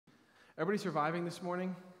Everybody surviving this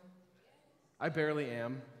morning? I barely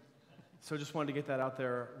am. So just wanted to get that out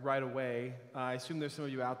there right away. I assume there's some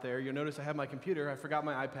of you out there. You'll notice I have my computer. I forgot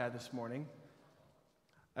my iPad this morning.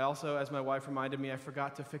 I also, as my wife reminded me, I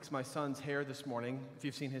forgot to fix my son's hair this morning. If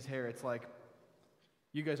you've seen his hair, it's like,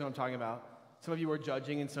 you guys know what I'm talking about. Some of you are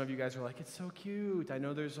judging, and some of you guys are like, it's so cute. I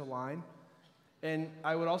know there's a line. And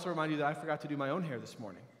I would also remind you that I forgot to do my own hair this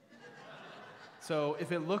morning. So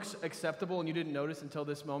if it looks acceptable and you didn't notice until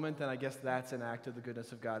this moment, then I guess that's an act of the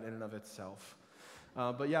goodness of God in and of itself.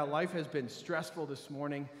 But yeah, life has been stressful this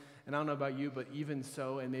morning, and I don't know about you, but even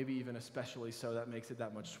so, and maybe even especially so, that makes it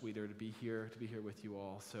that much sweeter to be here with you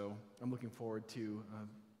all. So I'm looking forward to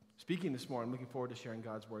speaking this morning. I'm looking forward to sharing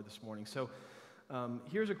God's word this morning. So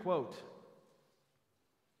here's a quote.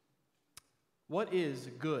 What is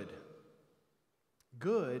good?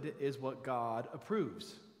 Good is what God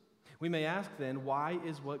approves. We may ask then, why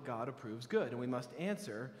is what God approves good? And we must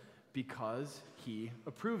answer, because he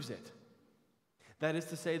approves it. That is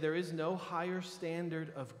to say, there is no higher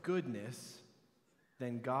standard of goodness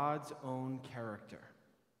than God's own character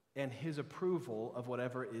and his approval of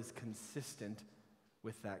whatever is consistent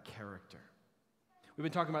with that character. We've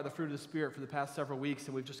been talking about the fruit of the Spirit for the past several weeks,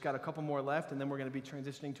 and we've just got a couple more left, and then we're going to be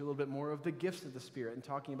transitioning to a little bit more of the gifts of the Spirit and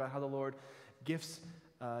talking about how the Lord gifts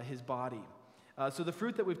his body. So the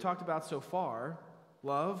fruit that we've talked about so far,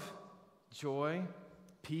 love, joy,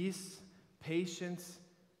 peace, patience,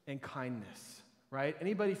 and kindness, right?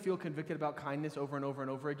 Anybody feel convicted about kindness over and over and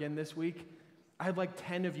over again this week? I had like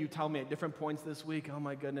 10 of you tell me at different points this week, oh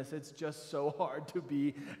my goodness, it's just so hard to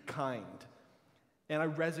be kind. And I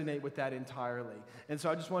resonate with that entirely. And so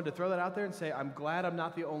I just wanted to throw that out there and say, I'm glad I'm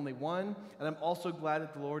not the only one, and I'm also glad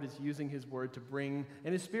that the Lord is using his word to bring,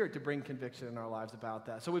 and his Spirit to bring conviction in our lives about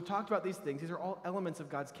that. So we've talked about these things. These are all elements of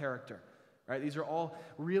God's character, right? These are all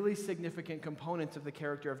really significant components of the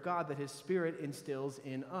character of God that his Spirit instills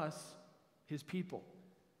in us, his people.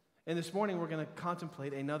 And this morning we're going to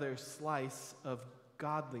contemplate another slice of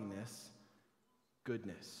godliness,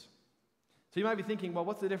 goodness. So you might be thinking, well,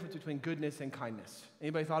 what's the difference between goodness and kindness?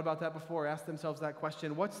 Anybody thought about that before? Asked themselves that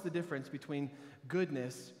question? What's the difference between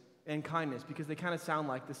goodness and kindness? Because they kind of sound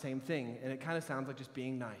like the same thing, and it kind of sounds like just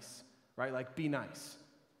being nice, right? Like, be nice.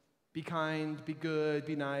 Be kind, be good,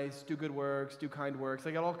 be nice, do good works, do kind works.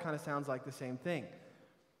 Like, it all kind of sounds like the same thing.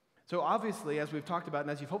 So obviously, as we've talked about,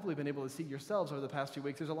 and as you've hopefully been able to see yourselves over the past few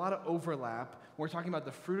weeks, there's a lot of overlap. When we're talking about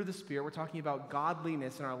the fruit of the Spirit, we're talking about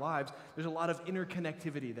godliness in our lives. There's a lot of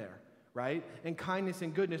interconnectivity there, right? And kindness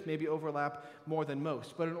and goodness maybe overlap more than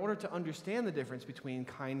most. But in order to understand the difference between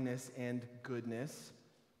kindness and goodness,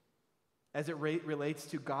 as it relates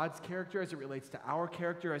to God's character, as it relates to our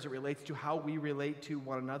character, as it relates to how we relate to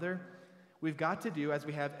one another, we've got to do, as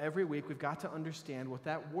we have every week, we've got to understand what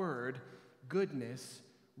that word, goodness,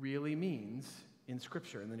 really means in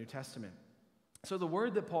Scripture, in the New Testament. So the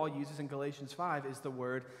word that Paul uses in Galatians 5 is the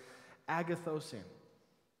word agathosin,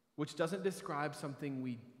 which doesn't describe something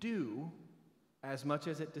we do as much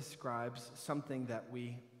as it describes something that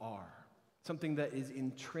we are, something that is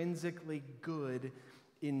intrinsically good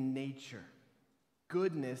in nature,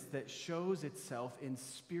 goodness that shows itself in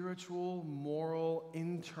spiritual, moral,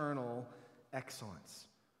 internal excellence.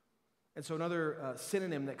 And so another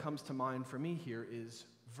synonym that comes to mind for me here is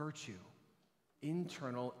virtue,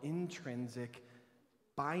 internal, intrinsic,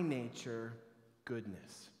 by nature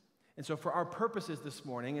goodness. And so for our purposes this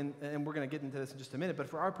morning, and we're going to get into this in just a minute, but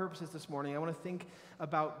for our purposes this morning, I want to think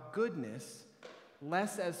about goodness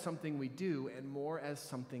less as something we do and more as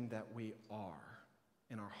something that we are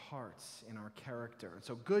in our hearts, in our character. And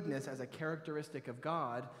so goodness as a characteristic of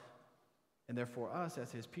God, and therefore us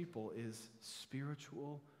as his people, is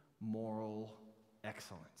spiritual, moral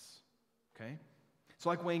excellence. Okay? So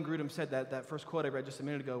like Wayne Grudem said, that first quote I read just a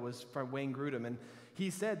minute ago was from Wayne Grudem, and he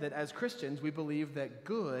said that as Christians, we believe that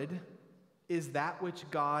good is that which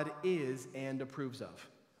God is and approves of,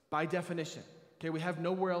 by definition. Okay, we have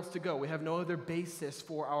nowhere else to go. We have no other basis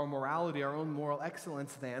for our morality, our own moral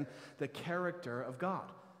excellence than the character of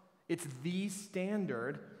God. It's the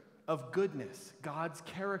standard of goodness, God's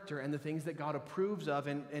character and the things that God approves of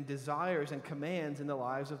and desires and commands in the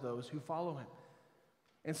lives of those who follow him.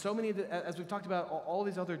 And so many, as we've talked about, all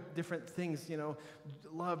these other different things,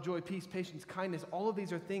 love, joy, peace, patience, kindness, all of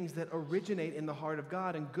these are things that originate in the heart of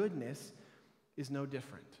God, and goodness is no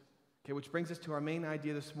different. Okay, which brings us to our main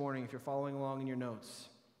idea this morning, if you're following along in your notes.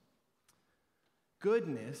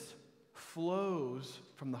 Goodness flows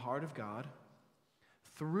from the heart of God,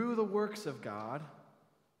 through the works of God,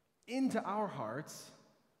 into our hearts,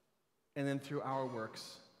 and then through our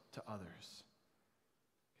works to others.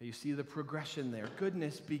 You see the progression there.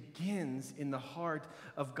 Goodness begins in the heart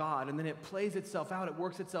of God, and then it plays itself out. It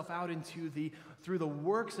works itself out through the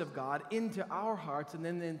works of God into our hearts, and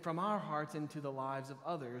then from our hearts into the lives of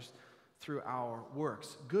others through our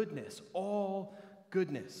works. Goodness, all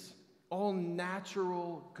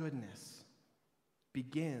natural goodness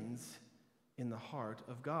begins in the heart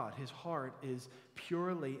of God. His heart is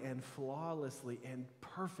purely and flawlessly and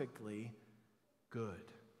perfectly good.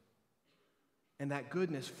 And that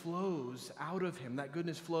goodness flows out of him. That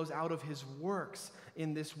goodness flows out of his works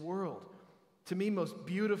in this world. To me, most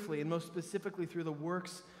beautifully and most specifically through the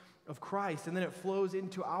works of Christ. And then it flows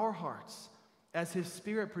into our hearts as his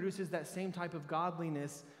Spirit produces that same type of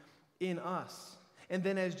godliness in us. And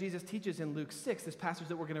then as Jesus teaches in Luke 6, this passage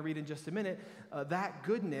that we're going to read in just a minute, that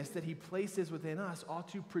goodness that he places within us ought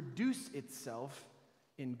to produce itself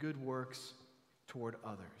in good works toward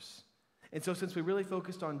others. And so since we really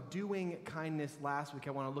focused on doing kindness last week,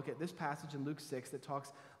 I want to look at this passage in Luke 6 that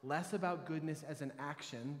talks less about goodness as an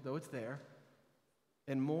action, though it's there,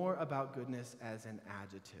 and more about goodness as an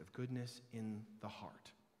adjective, goodness in the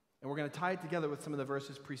heart. And we're going to tie it together with some of the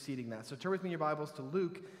verses preceding that. So turn with me in your Bibles to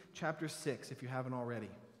Luke chapter 6, if you haven't already.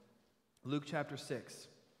 Luke chapter 6.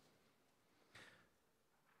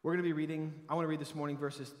 We're going to be reading, I want to read this morning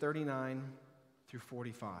verses 39 through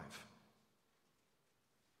 45.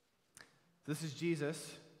 This is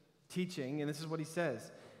Jesus teaching, and this is what he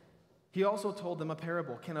says. He also told them a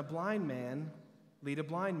parable. Can a blind man lead a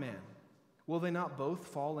blind man? Will they not both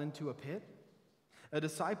fall into a pit? A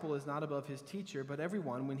disciple is not above his teacher, but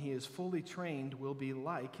everyone, when he is fully trained, will be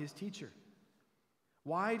like his teacher.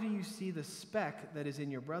 Why do you see the speck that is in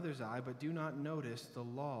your brother's eye, but do not notice the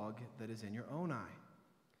log that is in your own eye?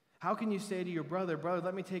 How can you say to your brother, brother,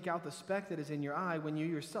 let me take out the speck that is in your eye, when you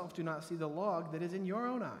yourself do not see the log that is in your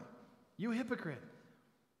own eye? You hypocrite!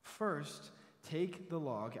 First, take the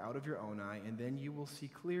log out of your own eye, and then you will see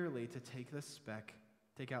clearly to take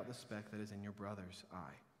out the speck that is in your brother's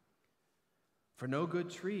eye. For no good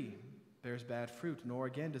tree bears bad fruit, nor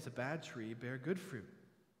again does a bad tree bear good fruit.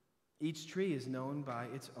 Each tree is known by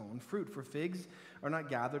its own fruit. For figs are not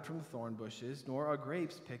gathered from thorn bushes, nor are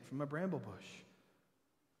grapes picked from a bramble bush.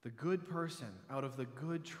 The good person out of the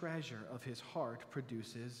good treasure of his heart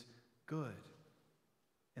produces good.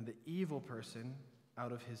 And the evil person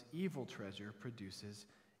out of his evil treasure produces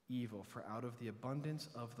evil. For out of the abundance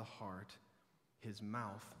of the heart, his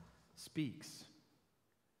mouth speaks.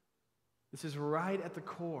 This is right at the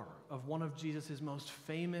core of one of Jesus' most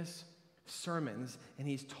famous sermons, and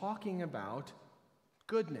he's talking about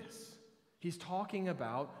goodness. He's talking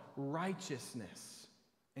about righteousness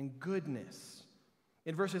and goodness.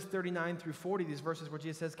 In verses 39 through 40, these verses where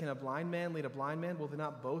Jesus says, can a blind man lead a blind man? Will they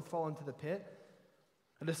not both fall into the pit?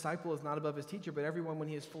 A disciple is not above his teacher, but everyone, when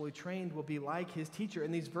he is fully trained, will be like his teacher.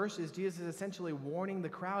 In these verses, Jesus is essentially warning the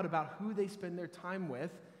crowd about who they spend their time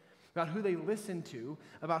with, about who they listen to,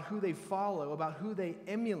 about who they follow, about who they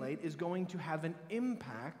emulate is going to have an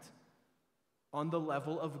impact on the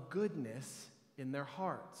level of goodness in their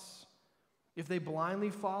hearts. If they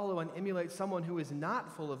blindly follow and emulate someone who is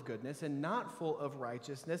not full of goodness and not full of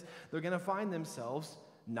righteousness, they're going to find themselves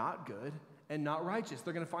not good and not righteous.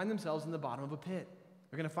 They're going to find themselves in the bottom of a pit.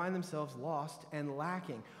 They're going to find themselves lost and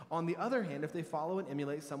lacking. On the other hand, if they follow and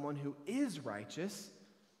emulate someone who is righteous,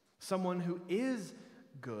 someone who is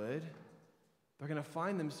good, they're going to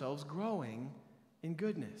find themselves growing in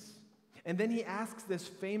goodness. And then he asks this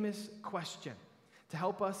famous question to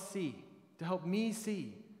help us see, to help me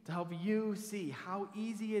see, to help you see how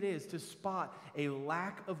easy it is to spot a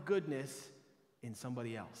lack of goodness in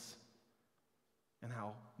somebody else and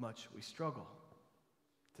how much we struggle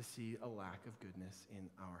to see a lack of goodness in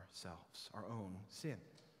ourselves, our own sin.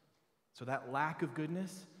 So that lack of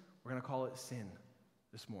goodness, we're going to call it sin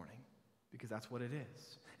this morning because that's what it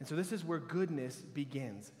is. And so this is where goodness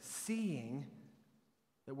begins, seeing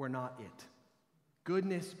that we're not it.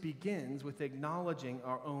 Goodness begins with acknowledging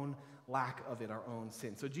our own lack of it, our own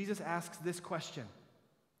sin. So Jesus asks this question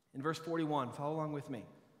in verse 41. Follow along with me.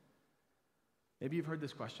 Maybe you've heard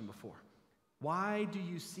this question before. Why do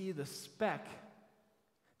you see the speck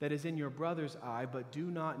that is in your brother's eye, but do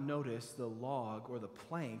not notice the log or the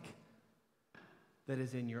plank that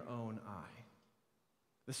is in your own eye?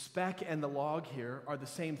 The speck and the log here are the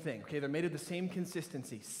same thing, okay? They're made of the same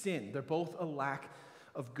consistency, sin. They're both a lack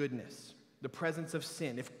of goodness, the presence of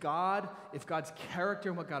sin. If God's character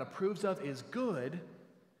and what God approves of is good,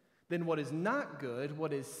 then what is not good,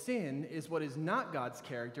 what is sin, is what is not God's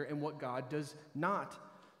character and what God does not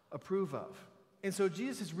approve of. And so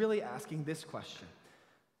Jesus is really asking this question.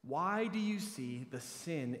 Why do you see the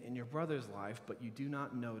sin in your brother's life, but you do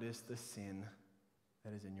not notice the sin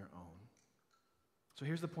that is in your own. So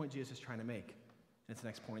here's the point Jesus is trying to make. It's the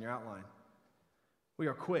next point in your outline. We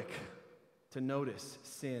are quick to notice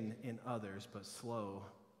sin in others, but slow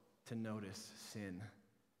to notice sin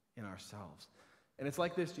in ourselves. And it's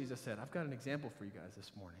like this, Jesus said. I've got an example for you guys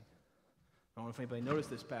this morning. I don't know if anybody noticed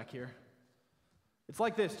this back here. It's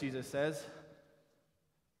like this, Jesus says.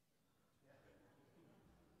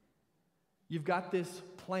 You've got this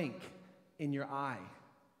plank in your eye,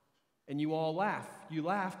 and you all laugh. You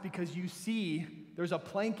laugh because you see there's a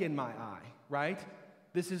plank in my eye, right?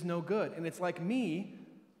 This is no good. And it's like me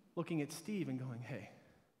looking at Steve and going, hey,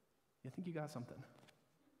 you think you got something?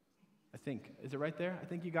 I think. Is it right there? I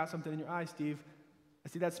think you got something in your eye, Steve. I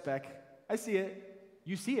see that speck. I see it.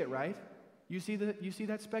 You see it, right? You see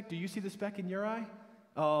that speck? Do you see the speck in your eye?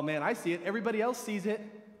 Oh, man, I see it. Everybody else sees it,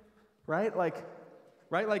 right? Like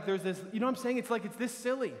there's this, you know what I'm saying? It's like it's this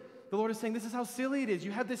silly. The Lord is saying, this is how silly it is.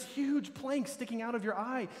 You have this huge plank sticking out of your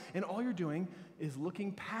eye, and all you're doing is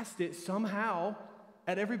looking past it somehow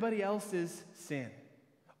at everybody else's sin.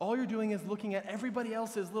 All you're doing is looking at everybody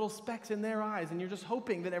else's little specks in their eyes, and you're just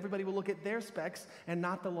hoping that everybody will look at their specks and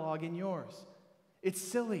not the log in yours. It's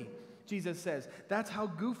silly, Jesus says. That's how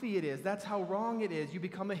goofy it is. That's how wrong it is. You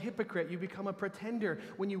become a hypocrite. You become a pretender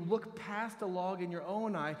when you look past a log in your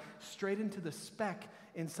own eye straight into the speck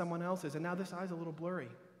in someone else's. And now this eye's a little blurry.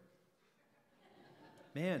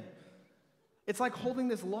 Man, it's like holding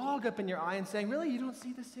this log up in your eye and saying, really, you don't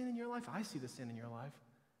see the sin in your life? I see the sin in your life.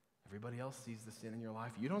 Everybody else sees the sin in your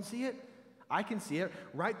life. You don't see it? I can see it.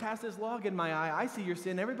 Right past this log in my eye, I see your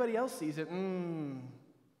sin. Everybody else sees it. Man,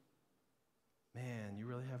 you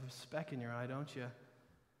really have a speck in your eye, don't you?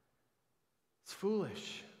 It's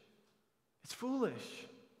foolish. It's foolish.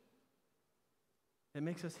 It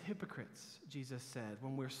makes us hypocrites, Jesus said,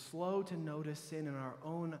 when we're slow to notice sin in our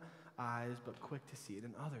own eyes, but quick to see it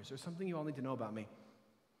in others. There's something you all need to know about me.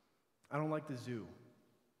 I don't like the zoo,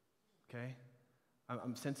 okay?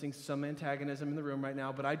 I'm sensing some antagonism in the room right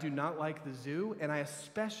now, but I do not like the zoo, and I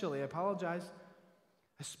especially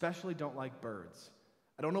don't like birds.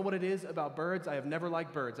 I don't know what it is about birds. I have never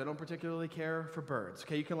liked birds. I don't particularly care for birds.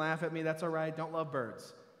 Okay, you can laugh at me. That's all right. Don't love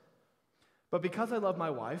birds. But because I love my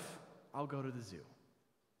wife, I'll go to the zoo,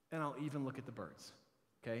 and I'll even look at the birds,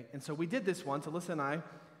 okay? And so we did this once. Alyssa and I,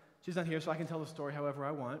 she's not here, so I can tell the story however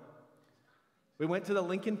I want. We went to the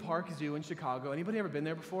Lincoln Park Zoo in Chicago. Anybody ever been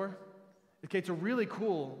there before? Okay, it's a really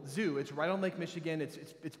cool zoo. It's right on Lake Michigan.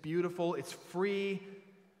 It's beautiful. It's free.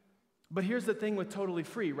 But here's the thing with totally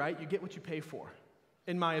free, right? You get what you pay for,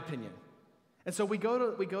 in my opinion. And so we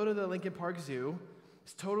go to the Lincoln Park Zoo.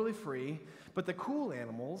 It's totally free, but the cool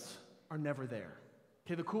animals are never there.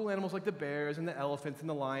 Okay, the cool animals like the bears and the elephants and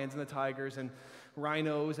the lions and the tigers and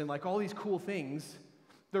rhinos and like all these cool things,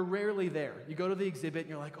 they're rarely there. You go to the exhibit and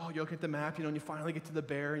you're like, oh, you look at the map, and you finally get to the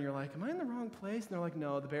bear and you're like, am I in the wrong place? And they're like,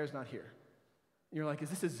 no, the bear's not here. And you're like, is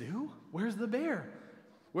this a zoo? Where's the bear?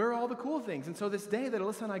 Where are all the cool things? And so this day that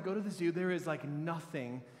Alyssa and I go to the zoo, there is like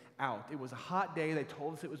nothing out. It was a hot day. They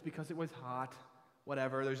told us it was because it was hot,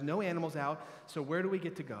 whatever. There's no animals out. So where do we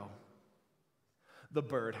get to go? The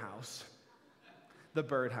birdhouse. The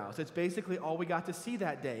birdhouse. It's basically all we got to see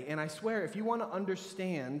that day. And I swear, if you want to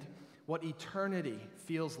understand what eternity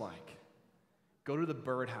feels like, go to the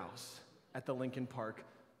birdhouse at the Lincoln Park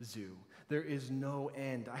Zoo. There is no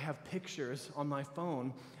end. I have pictures on my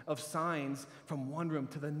phone of signs from one room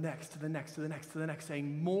to the next, to the next, to the next, to the next,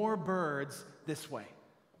 saying, more birds this way.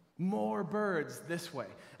 More birds this way.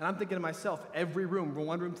 And I'm thinking to myself, every room, from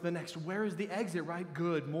one room to the next, where is the exit, right?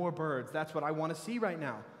 Good, more birds. That's what I want to see right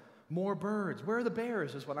now. More birds. Where are the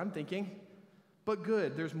bears is what I'm thinking. But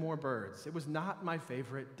good, there's more birds. It was not my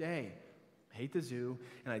favorite day. I hate the zoo,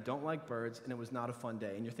 and I don't like birds, and it was not a fun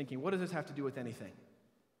day. And you're thinking, what does this have to do with anything?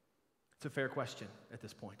 It's a fair question at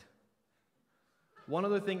this point. One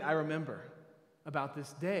other thing I remember about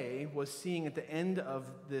this day was seeing at the end of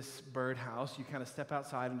this birdhouse, you kind of step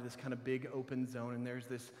outside into this kind of big open zone, and there's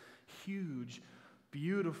this huge,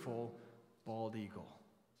 beautiful bald eagle.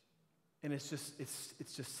 And it's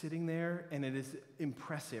just sitting there, and it is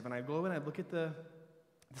impressive. And I go and I look at the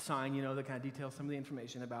sign, that kind of details some of the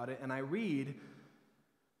information about it, and I read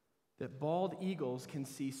that bald eagles can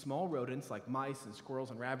see small rodents like mice and squirrels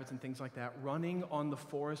and rabbits and things like that running on the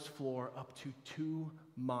forest floor up to 2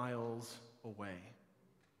 miles away.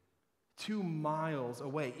 2 miles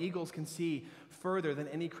away. Eagles can see further than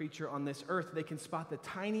any creature on this earth. They can spot the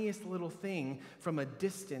tiniest little thing from a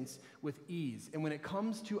distance with ease. And when it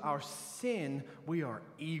comes to our sin, we are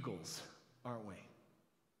eagles, aren't we?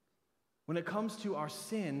 When it comes to our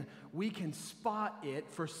sin, we can spot it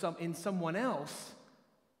in someone else,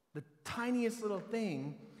 the tiniest little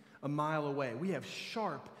thing, a mile away. We have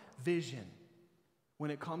sharp vision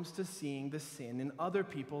when it comes to seeing the sin in other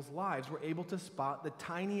people's lives. We're able to spot the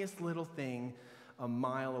tiniest little thing a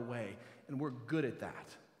mile away, and we're good at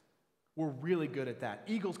that. We're really good at that.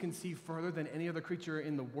 Eagles can see further than any other creature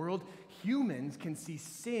in the world. Humans can see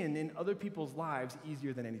sin in other people's lives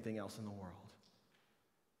easier than anything else in the world.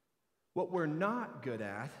 What we're not good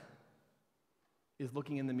at is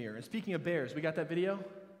looking in the mirror. And speaking of bears, we got that video?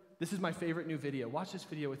 This is my favorite new video. Watch this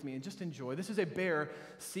video with me and just enjoy. This is a bear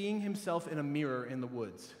seeing himself in a mirror in the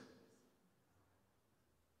woods.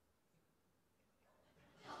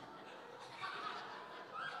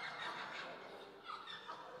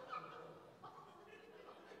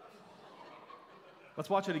 Let's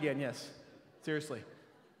watch it again, yes. Seriously.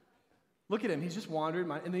 Look at him. He's just wandering,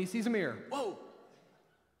 and then he sees a mirror. Whoa!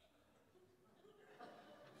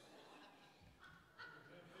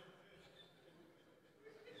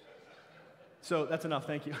 So that's enough,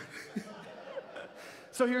 thank you.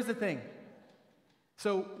 So here's the thing.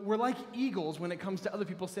 So we're like eagles when it comes to other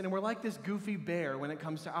people's sin, and we're like this goofy bear when it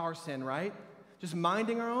comes to our sin, right? Just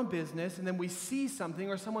minding our own business, and then we see something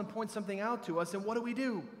or someone points something out to us, and what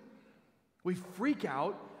do? We freak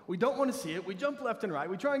out. We don't want to see it. We jump left and right.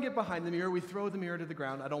 We try and get behind the mirror. We throw the mirror to the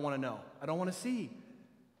ground. I don't want to know. I don't want to see.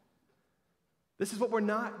 This is what we're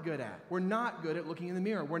not good at. We're not good at looking in the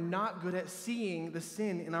mirror. We're not good at seeing the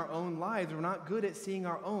sin in our own lives. We're not good at seeing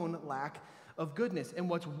our own lack of goodness. And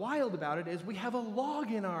what's wild about it is we have a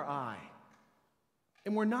log in our eye.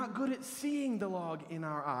 And we're not good at seeing the log in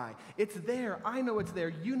our eye. It's there. I know it's there.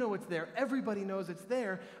 You know it's there. Everybody knows it's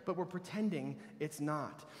there, but we're pretending it's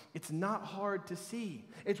not. It's not hard to see.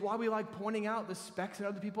 It's why we like pointing out the specks in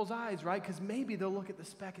other people's eyes, right? Because maybe they'll look at the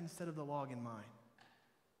speck instead of the log in mine.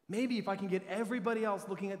 Maybe if I can get everybody else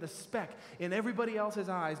looking at the speck in everybody else's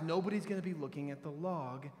eyes, nobody's going to be looking at the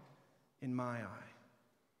log in my eye.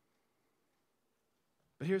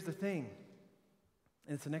 But here's the thing.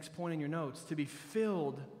 And it's the next point in your notes. To be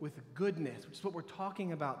filled with goodness, which is what we're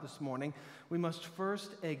talking about this morning, we must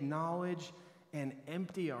first acknowledge and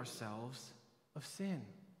empty ourselves of sin,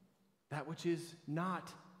 that which is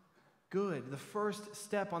not good. The first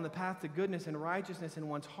step on the path to goodness and righteousness in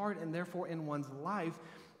one's heart and therefore in one's life,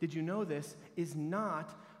 did you know this, is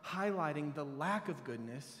not highlighting the lack of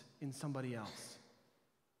goodness in somebody else.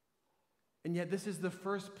 And yet this is the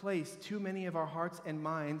first place too many of our hearts and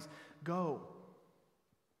minds go.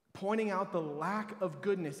 Pointing out the lack of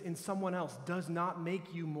goodness in someone else does not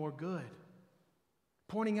make you more good.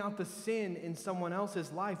 Pointing out the sin in someone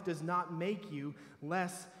else's life does not make you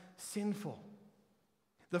less sinful.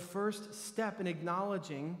 The first step in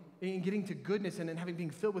acknowledging, in getting to goodness and in having being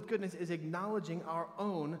filled with goodness is acknowledging our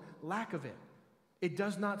own lack of it. It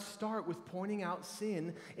does not start with pointing out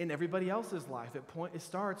sin in everybody else's life. It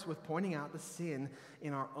starts with pointing out the sin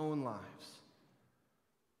in our own lives.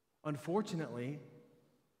 Unfortunately,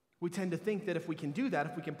 we tend to think that if we can do that,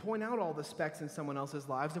 if we can point out all the specks in someone else's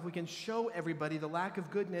lives, if we can show everybody the lack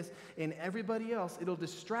of goodness in everybody else, it'll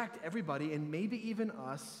distract everybody and maybe even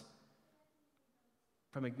us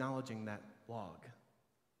from acknowledging that log,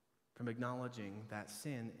 from acknowledging that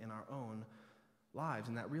sin in our own lives.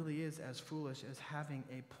 And that really is as foolish as having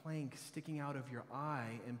a plank sticking out of your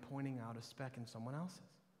eye and pointing out a speck in someone else's.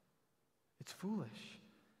 It's foolish.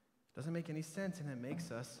 It doesn't make any sense, and it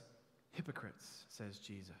makes us hypocrites, says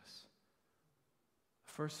Jesus.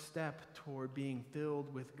 The first step toward being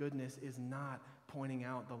filled with goodness is not pointing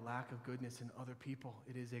out the lack of goodness in other people.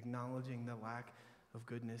 It is acknowledging the lack of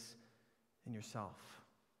goodness in yourself.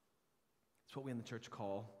 It's what we in the church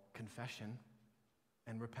call confession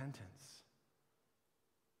and repentance.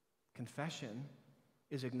 Confession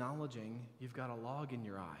is acknowledging you've got a log in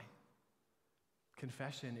your eye.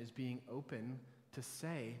 Confession is being open to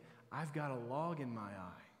say, I've got a log in my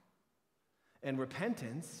eye. And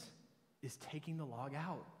repentance is taking the log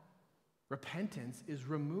out. Repentance is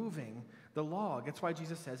removing the log. That's why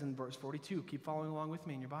Jesus says in verse 42, keep following along with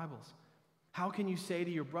me in your Bibles. How can you say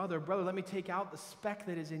to your brother, brother, let me take out the speck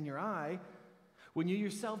that is in your eye, when you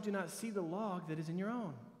yourself do not see the log that is in your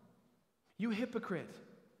own? You hypocrite.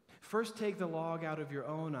 First take the log out of your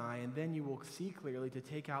own eye, and then you will see clearly to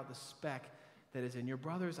take out the speck that is in your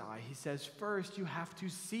brother's eye. He says first you have to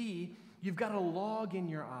see you've got a log in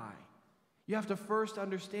your eye. You have to first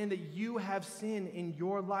understand that you have sin in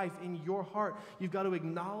your life, in your heart. You've got to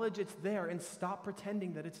acknowledge it's there and stop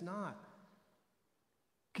pretending that it's not.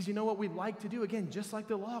 Because you know what we like to do? Again, just like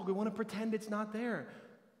the log, we want to pretend it's not there.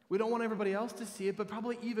 We don't want everybody else to see it, but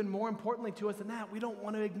probably even more importantly to us than that, we don't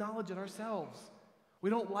want to acknowledge it ourselves. We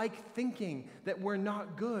don't like thinking that we're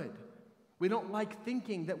not good. We don't like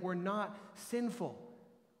thinking that we're not sinful.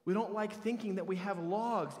 We don't like thinking that we have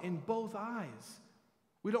logs in both eyes.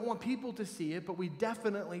 We don't want people to see it, but we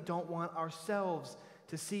definitely don't want ourselves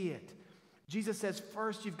to see it. Jesus says,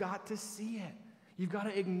 first, you've got to see it. You've got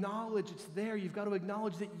to acknowledge it's there. You've got to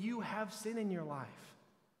acknowledge that you have sin in your life.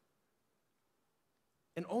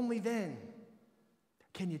 And only then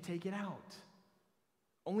can you take it out.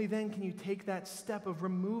 Only then can you take that step of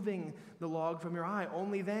removing the log from your eye.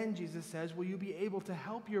 Only then, Jesus says, will you be able to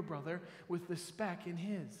help your brother with the speck in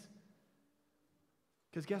his.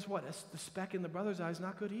 Because guess what? The speck in the brother's eye is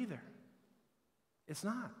not good either. It's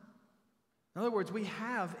not. In other words, we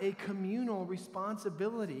have a communal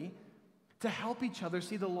responsibility to help each other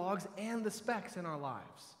see the logs and the specks in our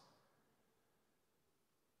lives.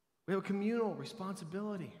 We have a communal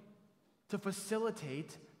responsibility to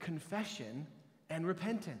facilitate confession and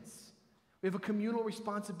repentance. We have a communal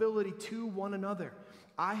responsibility to one another.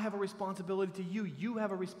 I have a responsibility to you. You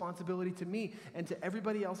have a responsibility to me and to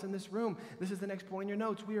everybody else in this room. This is the next point in your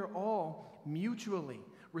notes. We are all mutually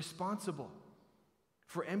responsible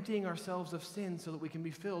for emptying ourselves of sin so that we can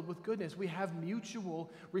be filled with goodness. We have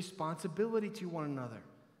mutual responsibility to one another.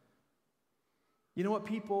 You know what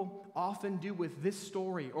people often do with this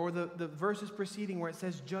story or the verses preceding where it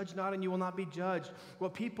says, judge not and you will not be judged?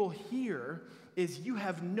 What people hear is you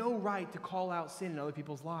have no right to call out sin in other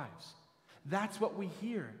people's lives. That's what we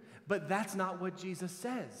hear, but that's not what Jesus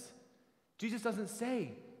says. Jesus doesn't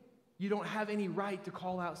say you don't have any right to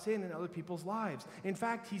call out sin in other people's lives. In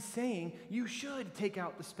fact, he's saying you should take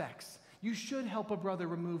out the specks. You should help a brother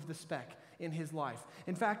remove the speck in his life.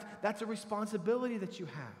 In fact, that's a responsibility that you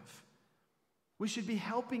have. We should be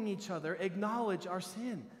helping each other acknowledge our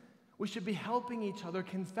sin. We should be helping each other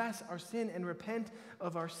confess our sin and repent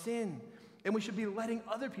of our sin. And we should be letting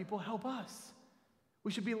other people help us.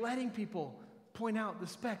 We should be letting people point out the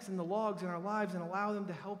specks and the logs in our lives and allow them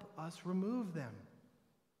to help us remove them.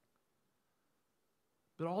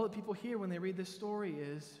 But all that people hear when they read this story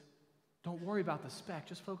is, don't worry about the speck,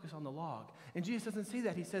 just focus on the log. And Jesus doesn't say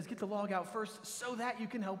that. He says, get the log out first so that you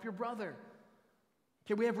can help your brother.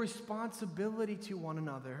 Okay, we have responsibility to one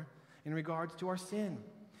another in regards to our sin.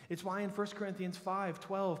 It's why in 1 Corinthians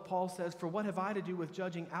 5:12, Paul says, for what have I to do with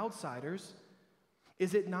judging outsiders?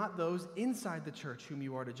 Is it not those inside the church whom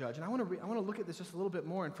you are to judge? And I want to look at this just a little bit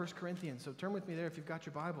more in 1 Corinthians. So turn with me there if you've got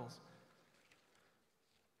your Bibles.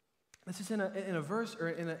 This is in a verse or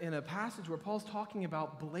in a passage where Paul's talking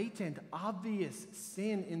about blatant, obvious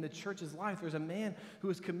sin in the church's life. There's a man who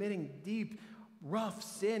is committing deep, rough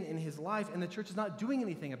sin in his life, and the church is not doing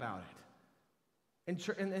anything about it.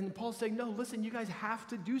 And Paul's saying, no, listen, you guys have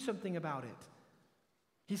to do something about it.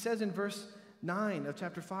 He says in verse 9 of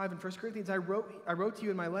chapter 5 in 1 Corinthians, I wrote to you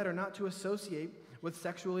in my letter not to associate with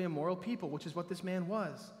sexually immoral people, which is what this man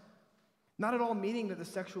was. Not at all meaning that the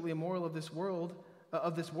sexually immoral of this world,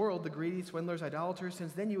 the greedy, swindlers, idolaters,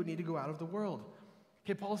 since then you would need to go out of the world.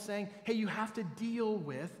 Okay, Paul's saying, hey, you have to deal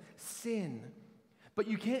with sin. But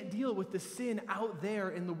you can't deal with the sin out there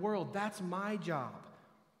in the world. That's my job.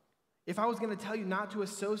 If I was going to tell you not to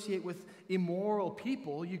associate with immoral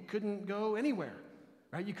people, you couldn't go anywhere,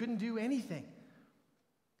 right? You couldn't do anything.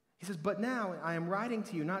 He says, but now I am writing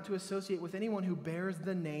to you not to associate with anyone who bears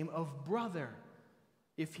the name of brother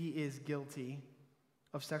if he is guilty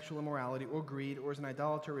of sexual immorality or greed or is an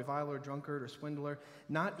idolater, reviler, drunkard, or swindler,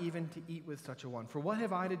 not even to eat with such a one. For what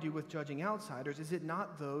have I to do with judging outsiders? Is it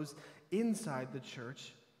not those inside the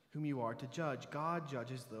church whom you are to judge? God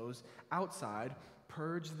judges those outside.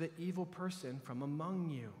 Purge the evil person from among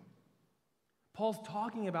you. Paul's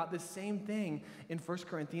talking about the same thing in 1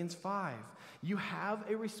 Corinthians 5. You have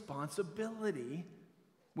a responsibility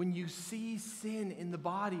when you see sin in the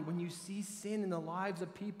body, when you see sin in the lives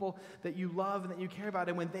of people that you love and that you care about,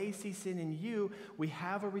 and when they see sin in you, we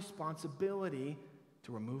have a responsibility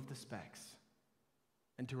to remove the specks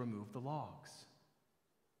and to remove the logs.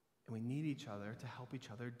 And we need each other to help each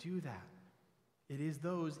other do that. It is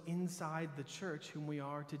those inside the church whom we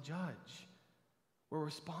are to judge. We're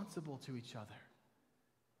responsible to each other.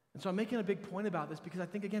 And so I'm making a big point about this because I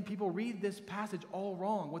think, again, people read this passage all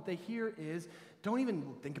wrong. What they hear is, don't even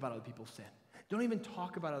think about other people's sin. Don't even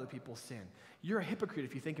talk about other people's sin. You're a hypocrite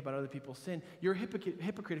if you think about other people's sin. You're a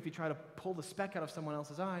hypocrite if you try to pull the speck out of someone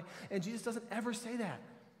else's eye. And Jesus doesn't ever say that.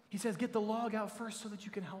 He says, get the log out first so that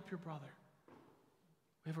you can help your brother.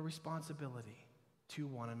 We have a responsibility to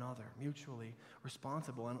one another, mutually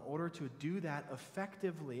responsible. In order to do that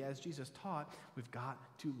effectively, as Jesus taught, we've got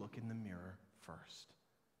to look in the mirror first.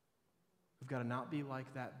 We've got to not be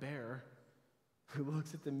like that bear who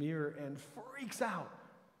looks at the mirror and freaks out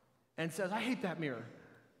and says, I hate that mirror.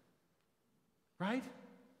 Right?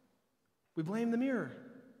 We blame the mirror.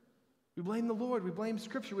 We blame the Lord. We blame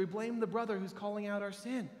Scripture. We blame the brother who's calling out our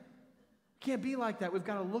sin. We can't be like that. We've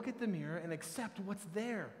got to look at the mirror and accept what's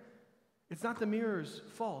there. It's not the mirror's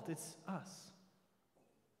fault. It's us.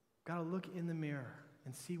 We've got to look in the mirror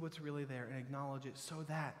and see what's really there and acknowledge it so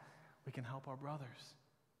that we can help our brothers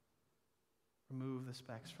remove the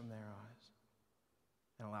specks from their eyes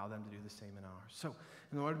and allow them to do the same in ours. So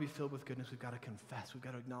in order to be filled with goodness, we've got to confess. We've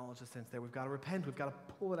got to acknowledge the sense there. We've got to repent. We've got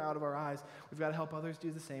to pull it out of our eyes. We've got to help others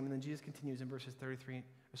do the same. And then Jesus continues in verses 43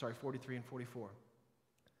 and 44.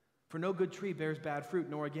 For no good tree bears bad fruit,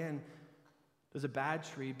 nor again does a bad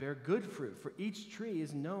tree bear good fruit. For each tree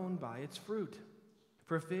is known by its fruit.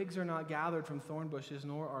 For figs are not gathered from thorn bushes,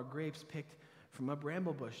 nor are grapes picked from a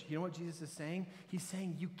bramble bush. You know what Jesus is saying? He's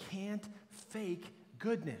saying you can't fake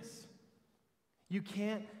goodness. You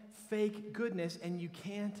can't fake goodness, and you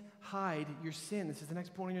can't hide your sin. This is the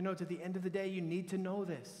next point in your notes. At the end of the day, you need to know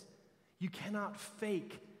this. You cannot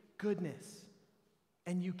fake goodness,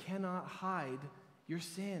 and you cannot hide your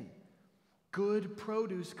sin. Good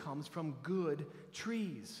produce comes from good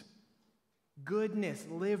trees. Goodness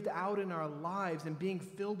lived out in our lives and being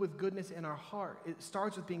filled with goodness in our heart. It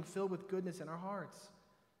starts with being filled with goodness in our hearts.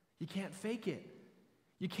 You can't fake it.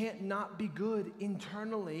 You can't not be good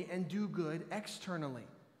internally and do good externally.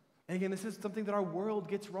 And again, this is something that our world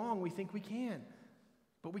gets wrong. We think we can,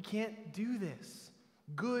 but we can't do this.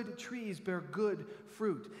 Good trees bear good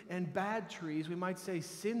fruit, and bad trees, we might say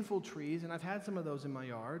sinful trees, and I've had some of those in my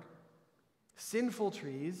yard. Sinful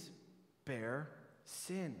trees bear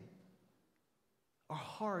sin. Our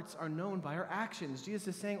hearts are known by our actions. Jesus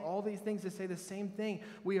is saying all these things to say the same thing.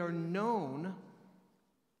 We are known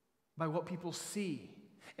by what people see.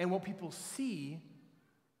 And what people see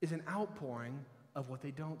is an outpouring of what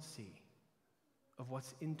they don't see, of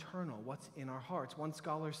what's internal, what's in our hearts. One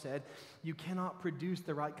scholar said, you cannot produce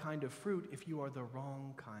the right kind of fruit if you are the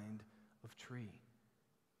wrong kind of tree.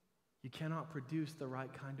 You cannot produce the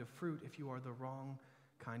right kind of fruit if you are the wrong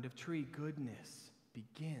kind of tree. Goodness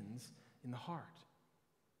begins in the heart.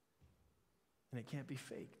 And it can't be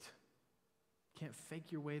faked. You can't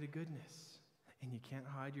fake your way to goodness. And you can't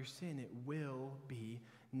hide your sin. It will be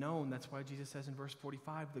known. That's why Jesus says in verse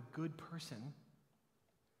 45, the good person,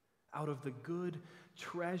 out of the good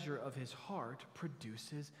treasure of his heart,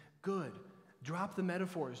 produces good. Drop the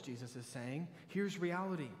metaphors, Jesus is saying. Here's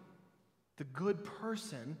reality. The good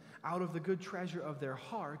person, out of the good treasure of their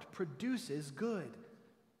heart, produces good.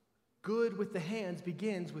 Good with the hands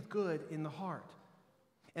begins with good in the heart.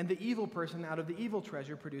 And the evil person, out of the evil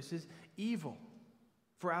treasure, produces evil.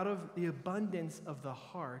 For out of the abundance of the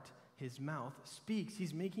heart, his mouth speaks.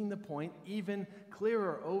 He's making the point even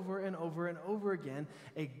clearer over and over and over again.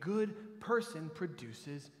 A good person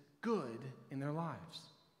produces good in their lives.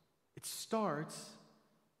 It starts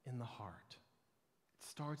in the heart. It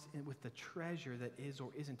starts with the treasure that is or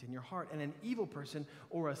isn't in your heart. And an evil person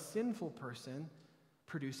or a sinful person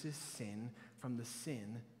produces sin from the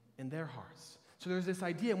sin in their hearts. So there's this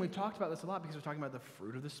idea, and we've talked about this a lot because we're talking about the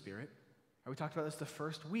fruit of the Spirit. We talked about this the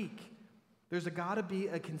first week. There's got to be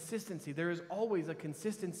a consistency. There is always a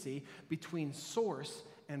consistency between source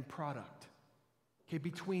and product. Okay,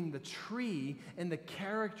 between the tree and the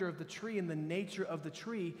character of the tree and the nature of the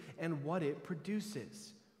tree and what it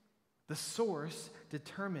produces. The source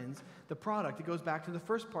determines the product. It goes back to the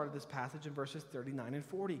first part of this passage in verses 39 and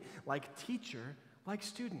 40. Like teacher, like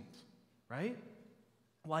student, right?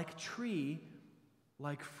 Like tree,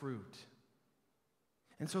 like fruit.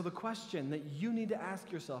 And so the question that you need to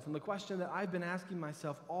ask yourself, and the question that I've been asking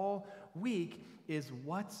myself all week, is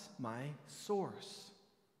what's my source?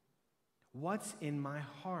 What's in my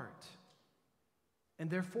heart? And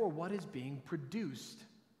therefore, what is being produced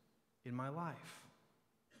in my life?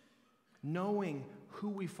 Knowing who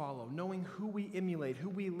we follow, knowing who we emulate, who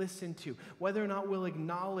we listen to, whether or not we'll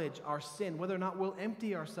acknowledge our sin, whether or not we'll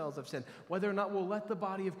empty ourselves of sin, whether or not we'll let the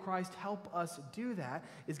body of Christ help us do that,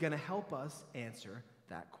 is going to help us answer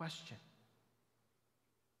that question.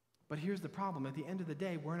 But here's the problem. At the end of the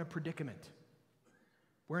day, we're in a predicament.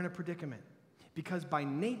 We're in a predicament because by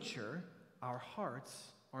nature, our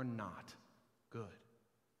hearts are not good.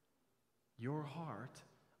 Your heart,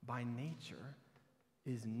 by nature,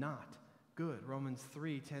 is not good. Romans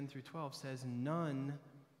 3:10-12 says, none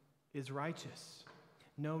is righteous.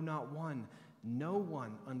 No, not one. No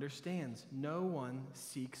one understands. No one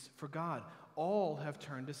seeks for God. All have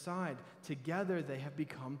turned aside. Together they have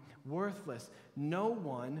become worthless. No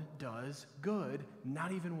one does good,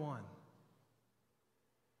 not even one.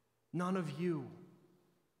 None of you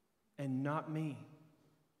and not me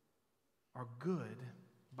are good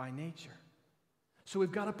by nature. So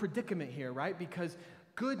we've got a predicament here, right? Because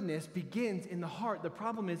goodness begins in the heart. The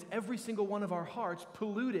problem is every single one of our hearts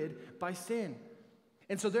polluted by sin.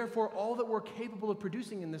 And so therefore, all that we're capable of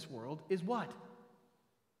producing in this world is what?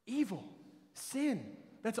 Evil, sin.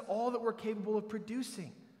 That's all that we're capable of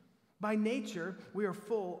producing. By nature, we are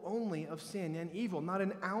full only of sin and evil. Not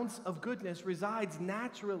an ounce of goodness resides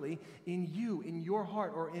naturally in you, in your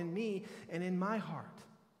heart, or in me, and in my heart.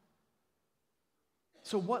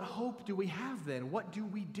 So what hope do we have then? What do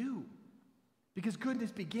we do? Because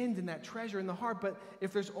goodness begins in that treasure in the heart, but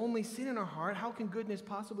if there's only sin in our heart, how can goodness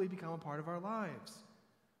possibly become a part of our lives?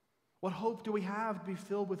 What hope do we have to be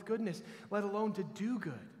filled with goodness, let alone to do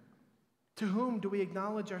good? To whom do we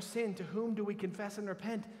acknowledge our sin? To whom do we confess and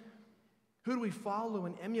repent? Who do we follow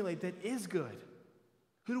and emulate that is good?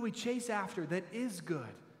 Who do we chase after that is good?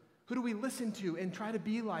 Who do we listen to and try to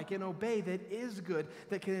be like and obey that is good,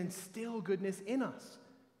 that can instill goodness in us?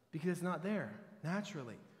 Because it's not there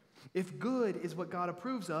naturally. If good is what God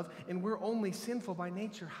approves of and we're only sinful by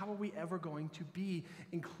nature, how are we ever going to be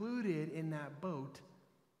included in that boat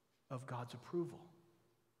of God's approval?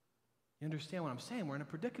 You understand what I'm saying? We're in a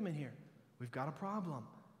predicament here. We've got a problem.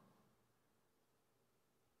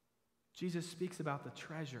 Jesus speaks about the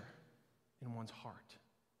treasure in one's heart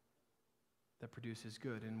that produces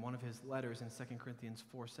good. In one of his letters in 2 Corinthians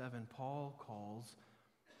 4:7, Paul calls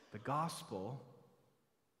the gospel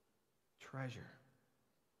treasure.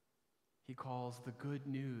 He calls the good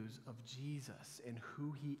news of Jesus and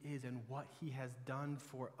who he is and what he has done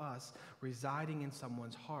for us residing in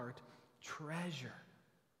someone's heart treasure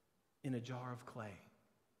in a jar of clay.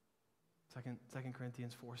 2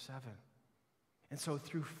 Corinthians 4:7. And so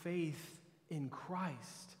through faith in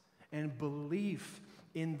Christ and belief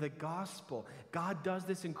in the gospel, God does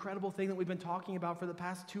this incredible thing that we've been talking about for the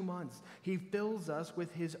past 2 months. He fills us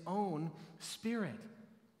with his own Spirit.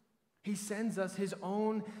 He sends us his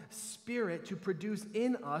own Spirit to produce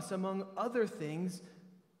in us, among other things,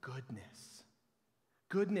 goodness.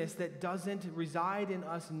 Goodness that doesn't reside in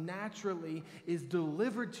us naturally is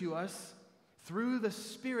delivered to us through the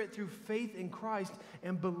Spirit, through faith in Christ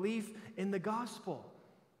and belief in the gospel.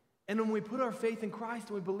 And when we put our faith in Christ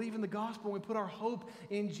and we believe in the gospel, and we put our hope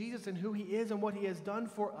in Jesus and who he is and what he has done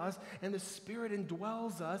for us, and the Spirit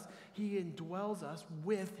indwells us, he indwells us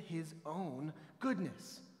with his own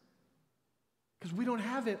goodness. Because we don't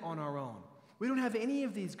have it on our own. We don't have any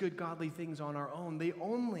of these good godly things on our own. They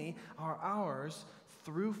only are ours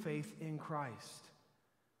through faith in Christ.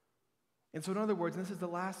 And so in other words, and this is the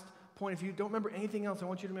last point, if you don't remember anything else, I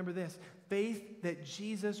want you to remember this. Faith that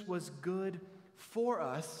Jesus was good for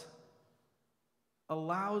us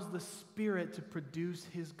allows the Spirit to produce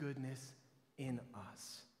his goodness in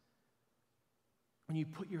us. When you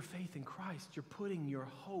put your faith in Christ, you're putting your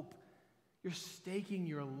hope, you're staking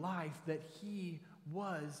your life that he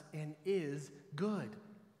was and is good.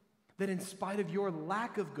 That in spite of your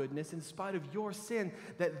lack of goodness, in spite of your sin,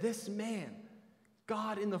 that this man,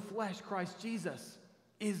 God in the flesh, Christ Jesus,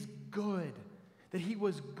 is good. That he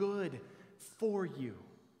was good for you.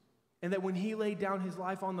 And that when he laid down his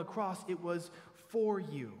life on the cross, it was for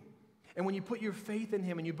you. And when you put your faith in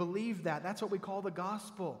him and you believe that, that's what we call the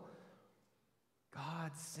gospel.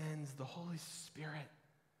 God sends the Holy Spirit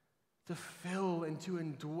to fill and to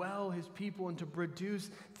indwell his people and to produce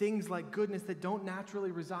things like goodness that don't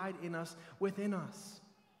naturally reside in us, within us.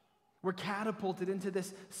 We're catapulted into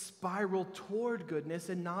this spiral toward goodness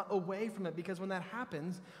and not away from it, because when that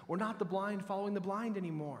happens, we're not the blind following the blind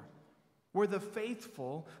anymore. We're the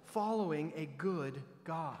faithful following a good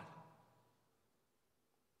God.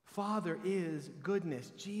 Father is goodness.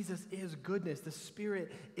 Jesus is goodness. The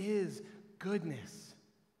Spirit is goodness.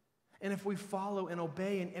 And if we follow and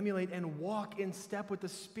obey and emulate and walk in step with the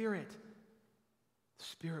Spirit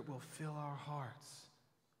will fill our hearts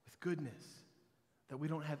with goodness that we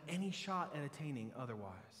don't have any shot at attaining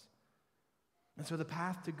otherwise. And so the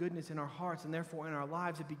path to goodness in our hearts and therefore in our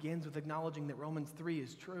lives, it begins with acknowledging that Romans 3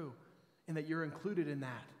 is true and that you're included in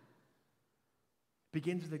that. It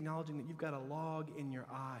begins with acknowledging that you've got a log in your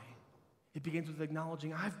eye. It begins with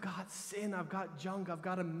acknowledging, I've got sin, I've got junk, I've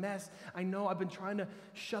got a mess. I know I've been trying to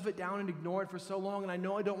shove it down and ignore it for so long, and I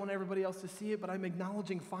know I don't want everybody else to see it, but I'm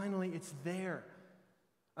acknowledging finally it's there.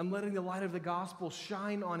 I'm letting the light of the gospel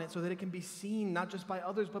shine on it so that it can be seen, not just by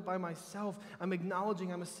others, but by myself. I'm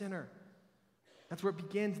acknowledging I'm a sinner. That's where it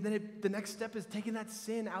begins. And then the next step is taking that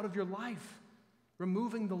sin out of your life,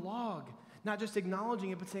 removing the log. Not just acknowledging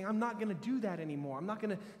it, but saying, I'm not going to do that anymore. I'm not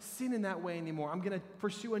going to sin in that way anymore. I'm going to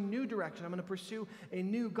pursue a new direction. I'm going to pursue a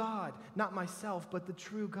new God. Not myself, but the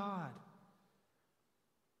true God.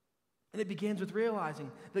 And it begins with realizing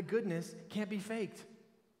that goodness can't be faked.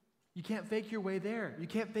 You can't fake your way there. You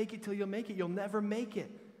can't fake it till you'll make it. You'll never make it.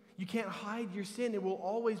 You can't hide your sin. It will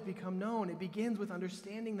always become known. It begins with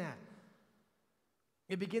understanding that.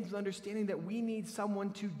 It begins with understanding that we need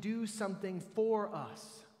someone to do something for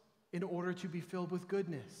us in order to be filled with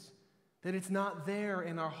goodness. That it's not there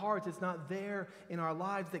in our hearts, it's not there in our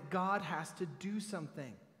lives, that God has to do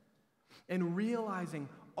something. And realizing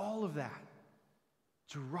all of that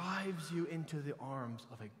drives you into the arms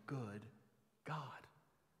of a good God.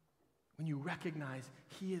 When you recognize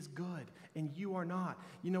He is good and you are not.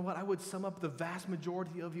 You know what? I would sum up the vast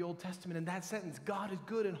majority of the Old Testament in that sentence. God is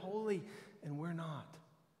good and holy, and we're not.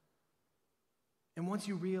 And once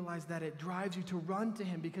you realize that, it drives you to run to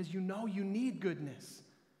Him because you know you need goodness.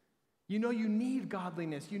 You know you need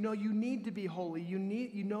godliness. You know you need to be holy. You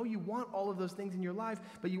know you want all of those things in your life,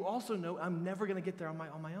 but you also know I'm never going to get there on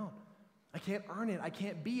my own. I can't earn it. I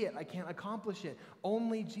can't be it. I can't accomplish it.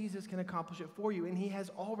 Only Jesus can accomplish it for you, and He has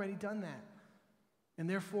already done that. And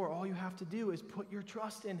therefore, all you have to do is put your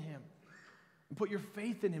trust in Him, and put your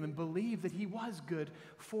faith in Him, and believe that He was good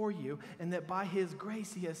for you, and that by His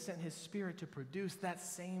grace He has sent His Spirit to produce that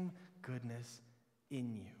same goodness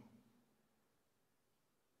in you.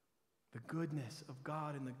 The goodness of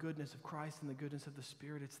God and the goodness of Christ and the goodness of the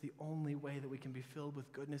Spirit, it's the only way that we can be filled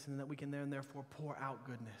with goodness and that we can then therefore pour out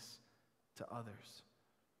goodness to others.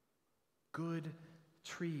 Good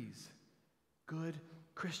trees, good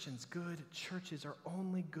Christians, good churches are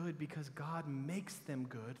only good because God makes them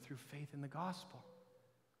good through faith in the gospel.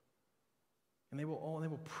 And they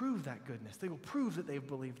will prove that goodness. They will prove that they've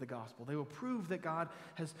believed the gospel. They will prove that God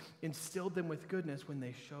has instilled them with goodness when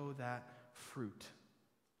they show that fruit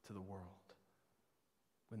to the world.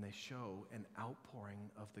 When they show an outpouring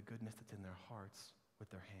of the goodness that's in their hearts with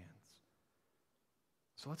their hands.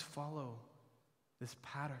 So let's follow this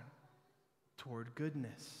pattern toward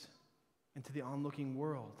goodness into the onlooking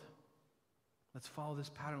world. Let's follow this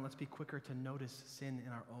pattern. Let's be quicker to notice sin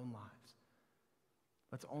in our own lives.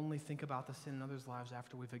 Let's only think about the sin in others' lives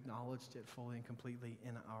after we've acknowledged it fully and completely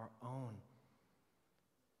in our own.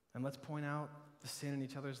 And let's point out the sin in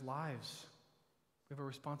each other's lives. We have a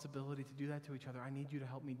responsibility to do that to each other. I need you to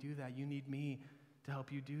help me do that. You need me to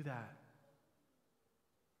help you do that.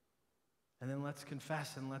 And then let's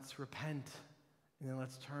confess and let's repent. And then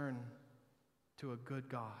let's turn to a good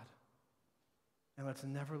God. And let's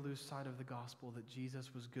never lose sight of the gospel that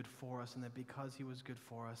Jesus was good for us and that because He was good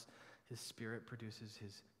for us, His Spirit produces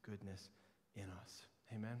His goodness in us.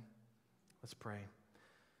 Amen? Let's pray.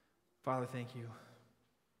 Father, thank you.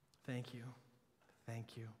 Thank you.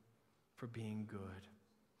 Thank you for being good.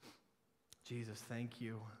 Jesus, thank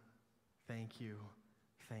you. Thank you.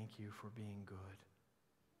 Thank you for being good.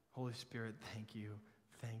 Holy Spirit, thank you.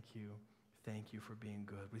 Thank you. Thank you for being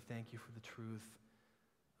good. We thank you for the truth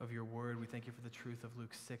of your word. We thank you for the truth of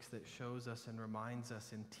Luke 6 that shows us and reminds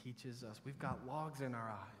us and teaches us. We've got logs in our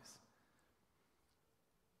eyes.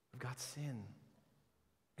 We've got sin.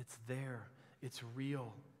 It's there. It's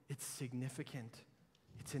real. It's significant.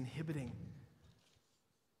 It's inhibiting.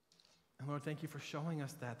 And Lord, thank you for showing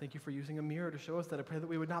us that. Thank you for using a mirror to show us that. I pray that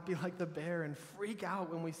we would not be like the bear and freak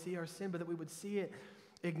out when we see our sin, but that we would see it,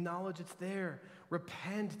 acknowledge it's there,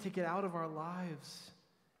 repent, take it out of our lives,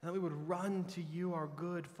 and that we would run to you, our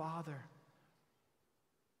good Father.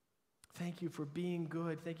 Thank you for being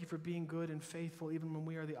good. Thank you for being good and faithful even when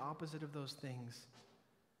we are the opposite of those things.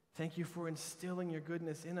 Thank you for instilling your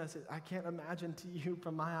goodness in us. I can't imagine to you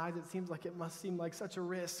from my eyes, it seems like it must seem like such a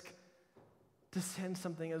risk to send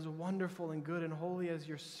something as wonderful and good and holy as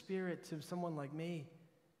your Spirit to someone like me.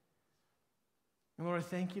 And Lord, I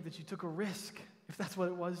thank you that you took a risk, if that's what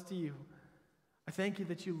it was to you. I thank you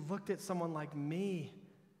that you looked at someone like me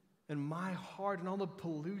and my heart and all the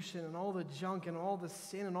pollution and all the junk and all the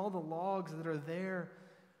sin and all the logs that are there.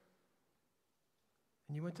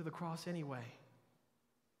 And you went to the cross anyway.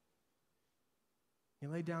 You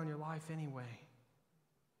laid down your life anyway,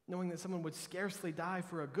 knowing that someone would scarcely die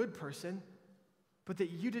for a good person, but that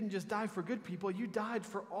you didn't just die for good people, you died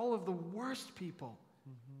for all of the worst people.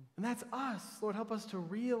 Mm-hmm. And that's us. Lord, help us to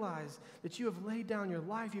realize that you have laid down your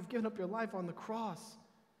life. You've given up your life on the cross.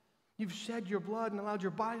 You've shed your blood and allowed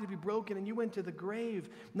your body to be broken, and you went to the grave,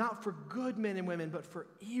 not for good men and women, but for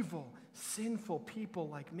evil, sinful people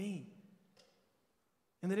like me.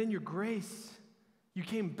 And that in your grace, you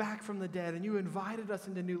came back from the dead, and you invited us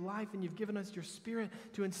into new life, and you've given us your Spirit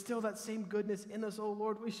to instill that same goodness in us. Oh,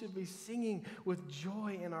 Lord, we should be singing with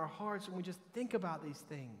joy in our hearts when we just think about these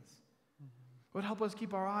things. Lord, help us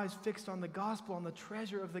keep our eyes fixed on the gospel, on the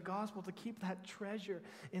treasure of the gospel, to keep that treasure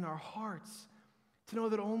in our hearts, to know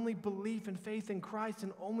that only belief and faith in Christ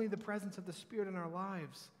and only the presence of the Spirit in our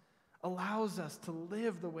lives allows us to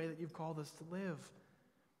live the way that you've called us to live.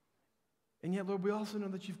 And yet, Lord, we also know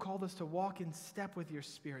that you've called us to walk in step with your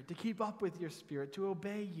Spirit, to keep up with your Spirit, to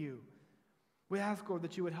obey you. We ask, Lord,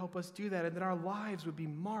 that you would help us do that and that our lives would be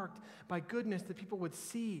marked by goodness, that people would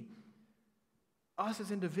see us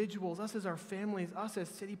as individuals, us as our families, us as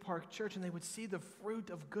City Park Church, and they would see the fruit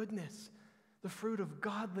of goodness, the fruit of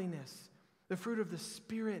godliness, the fruit of the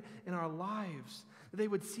Spirit in our lives. That they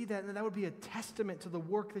would see that, and that would be a testament to the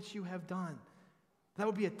work that you have done. That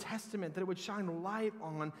would be a testament, that it would shine light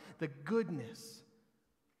on the goodness,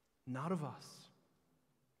 not of us,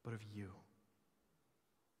 but of you.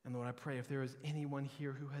 And Lord, I pray if there is anyone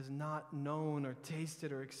here who has not known or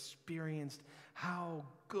tasted or experienced how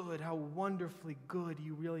good, how wonderfully good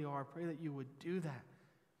you really are, I pray that you would do that.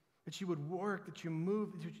 That you would work, that you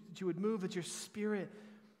would move, that your Spirit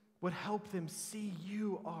would help them see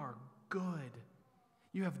you are good.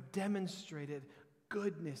 You have demonstrated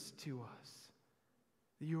goodness to us.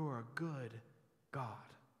 You are a good God.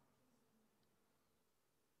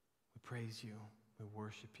 We praise you, we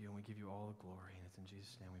worship you, and we give you all the glory. And it's in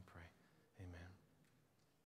Jesus' name we pray. Amen.